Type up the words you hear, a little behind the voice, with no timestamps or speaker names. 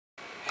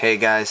Hey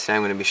guys, today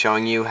I'm going to be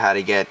showing you how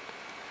to get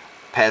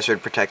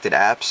password protected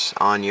apps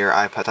on your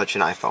iPod Touch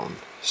and iPhone.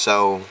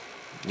 So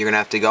you're going to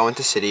have to go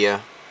into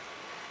Cydia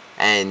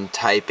and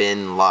type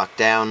in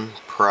Lockdown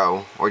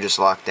Pro or just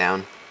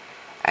Lockdown,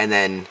 and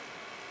then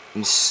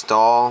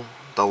install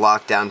the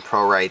Lockdown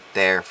Pro right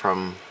there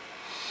from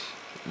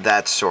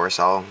that source.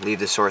 I'll leave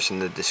the source in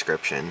the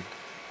description.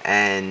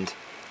 And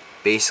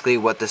basically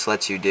what this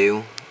lets you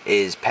do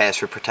is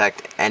password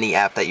protect any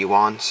app that you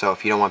want. So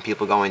if you don't want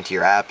people going to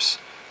your apps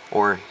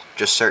or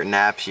just certain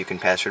apps, you can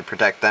password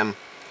protect them,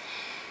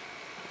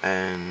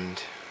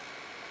 and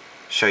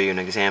show you an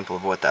example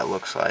of what that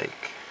looks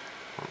like.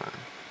 Hold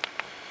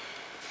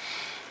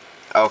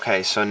on.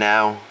 Okay, so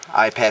now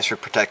I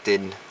password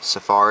protected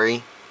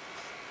Safari,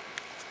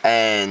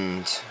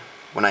 and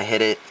when I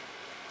hit it,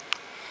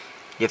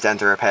 you have to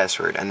enter a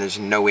password, and there's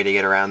no way to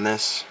get around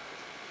this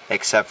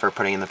except for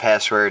putting in the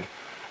password,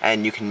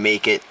 and you can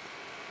make it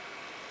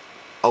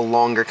a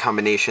longer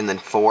combination than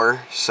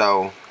 4,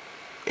 so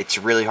it's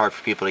really hard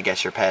for people to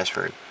guess your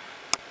password.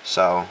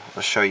 So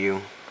I'll show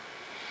you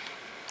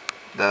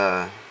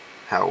how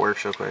it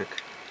works real quick.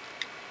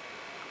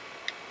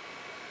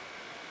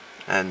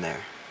 And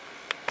there.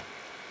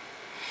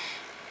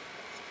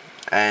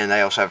 And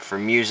I also have it for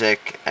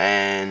music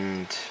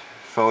and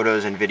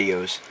photos and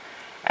videos.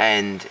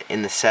 And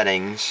in the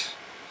settings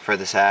for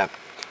this app,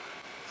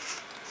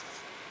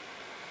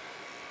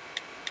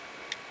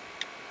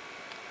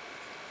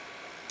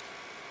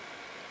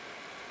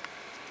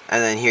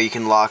 and then here you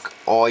can lock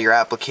all your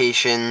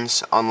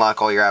applications,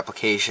 unlock all your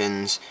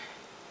applications,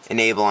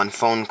 enable on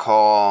phone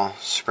call,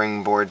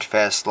 springboard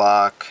fast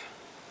lock,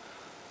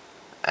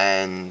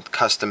 and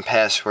custom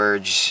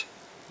passwords,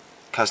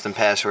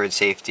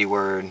 safety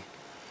word.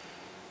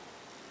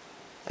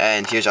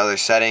 And here's other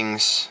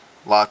settings: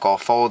 lock all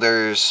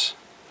folders.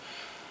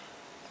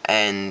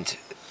 And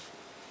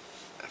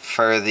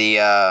for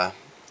the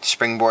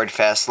springboard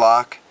fast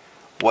lock,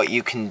 what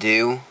you can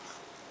do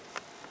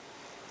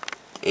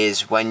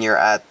is when you're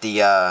at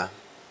the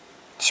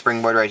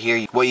springboard right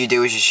here, what you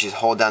do is you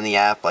just hold down the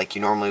app like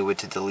you normally would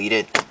to delete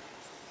it,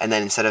 and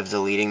then instead of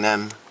deleting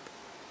them,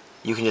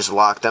 you can just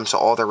lock them, so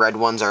all the red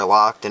ones are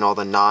locked and all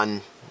the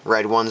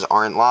non-red ones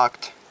aren't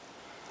locked.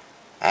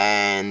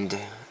 And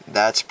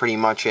that's pretty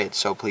much it.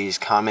 So please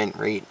comment,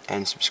 rate,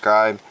 and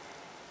subscribe,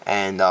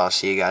 and I'll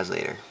see you guys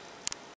later.